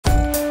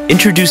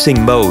Introducing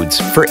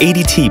modes for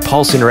ADT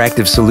Pulse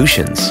Interactive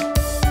Solutions.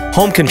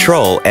 Home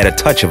control at a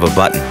touch of a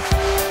button.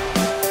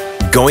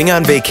 Going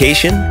on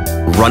vacation,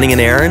 running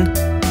an errand,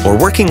 or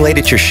working late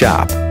at your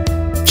shop,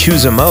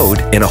 choose a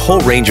mode and a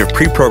whole range of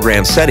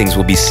pre-programmed settings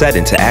will be set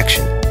into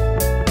action.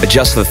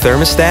 Adjust the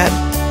thermostat,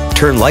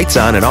 turn lights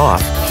on and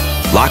off,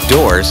 lock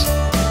doors.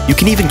 You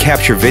can even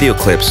capture video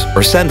clips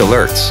or send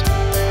alerts.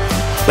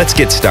 Let's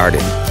get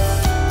started.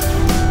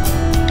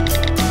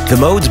 The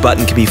Modes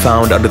button can be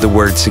found under the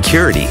word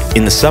Security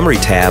in the Summary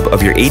tab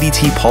of your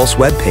ADT Pulse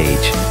web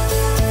page.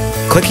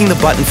 Clicking the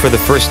button for the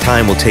first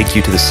time will take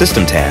you to the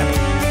System tab,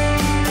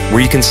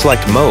 where you can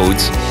select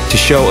Modes to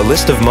show a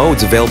list of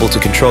modes available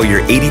to control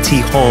your ADT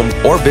home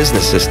or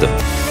business system.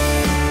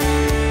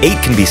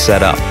 8 can be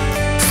set up.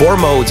 4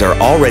 modes are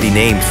already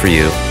named for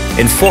you,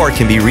 and 4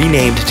 can be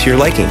renamed to your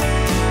liking.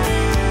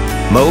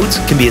 Modes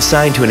can be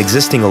assigned to an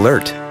existing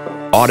alert,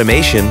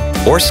 automation,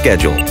 or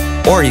schedule,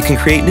 or you can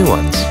create new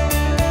ones.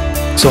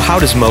 So how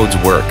does Modes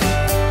work?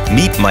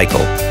 Meet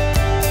Michael.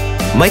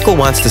 Michael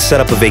wants to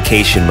set up a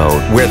vacation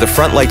mode where the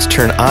front lights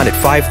turn on at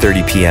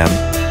 5:30 p.m.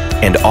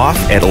 and off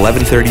at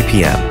 11:30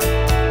 p.m.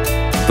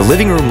 The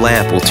living room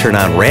lamp will turn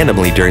on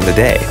randomly during the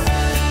day,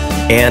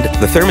 and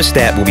the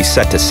thermostat will be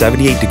set to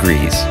 78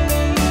 degrees.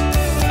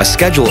 A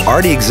schedule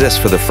already exists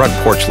for the front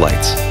porch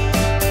lights,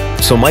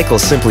 so Michael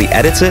simply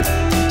edits it,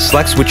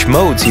 selects which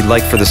modes he'd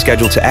like for the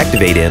schedule to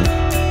activate in,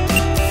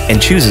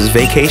 and chooses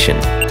vacation.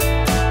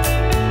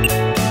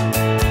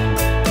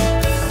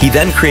 He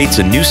then creates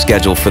a new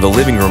schedule for the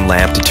living room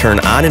lamp to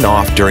turn on and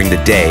off during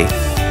the day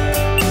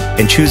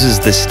and chooses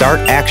the start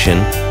action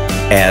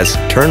as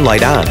turn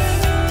light on.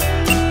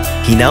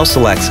 He now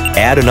selects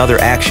add another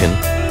action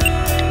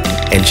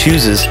and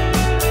chooses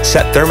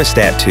set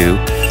thermostat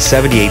to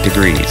 78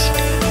 degrees.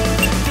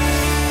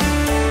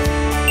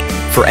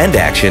 For end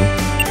action,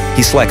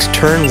 he selects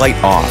turn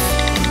light off.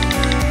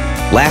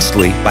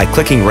 Lastly, by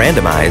clicking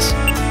randomize,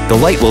 the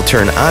light will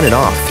turn on and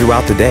off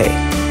throughout the day.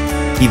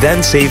 He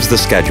then saves the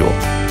schedule.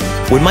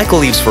 When Michael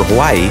leaves for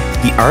Hawaii,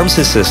 he arms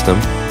his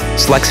system,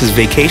 selects his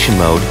vacation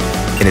mode,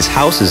 and his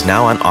house is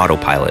now on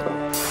autopilot.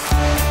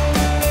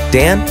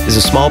 Dan is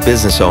a small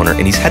business owner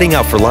and he's heading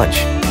out for lunch.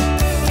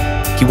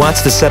 He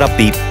wants to set up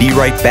the Be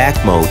Right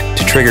Back mode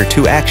to trigger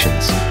 2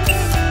 actions: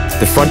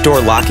 the front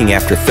door locking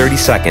after 30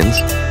 seconds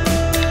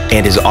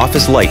and his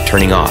office light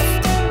turning off.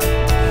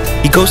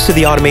 He goes to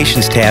the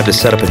Automations tab to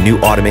set up a new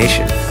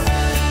automation.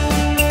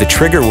 The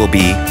trigger will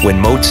be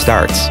when mode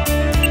starts.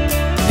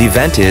 The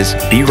event is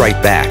Be Right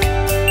Back.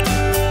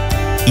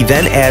 He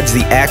then adds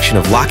the action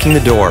of locking the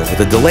door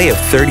with a delay of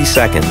 30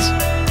 seconds,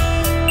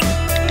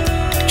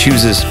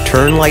 chooses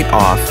Turn Light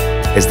Off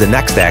as the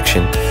next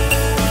action,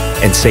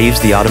 and saves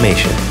the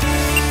automation.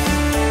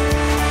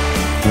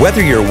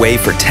 Whether you're away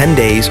for 10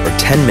 days or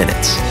 10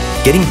 minutes,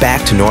 getting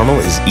back to normal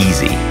is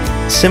easy.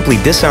 Simply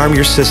disarm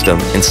your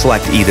system and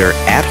select either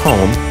At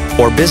Home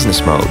or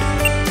Business mode.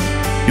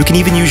 You can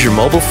even use your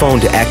mobile phone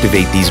to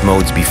activate these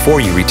modes before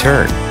you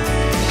return.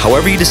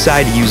 However you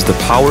decide to use the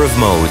power of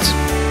modes,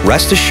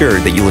 rest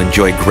assured that you'll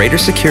enjoy greater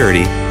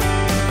security,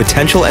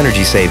 potential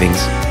energy savings,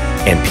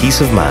 and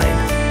peace of mind.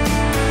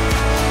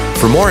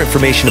 For more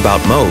information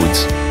about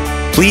modes,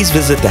 please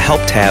visit the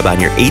Help tab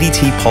on your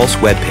ADT Pulse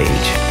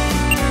webpage.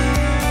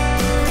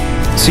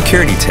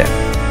 Security tip: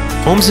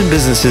 homes and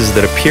businesses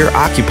that appear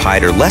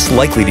occupied are less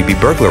likely to be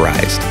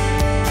burglarized.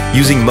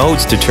 Using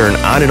modes to turn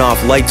on and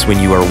off lights when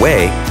you are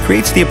away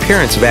creates the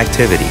appearance of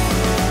activity.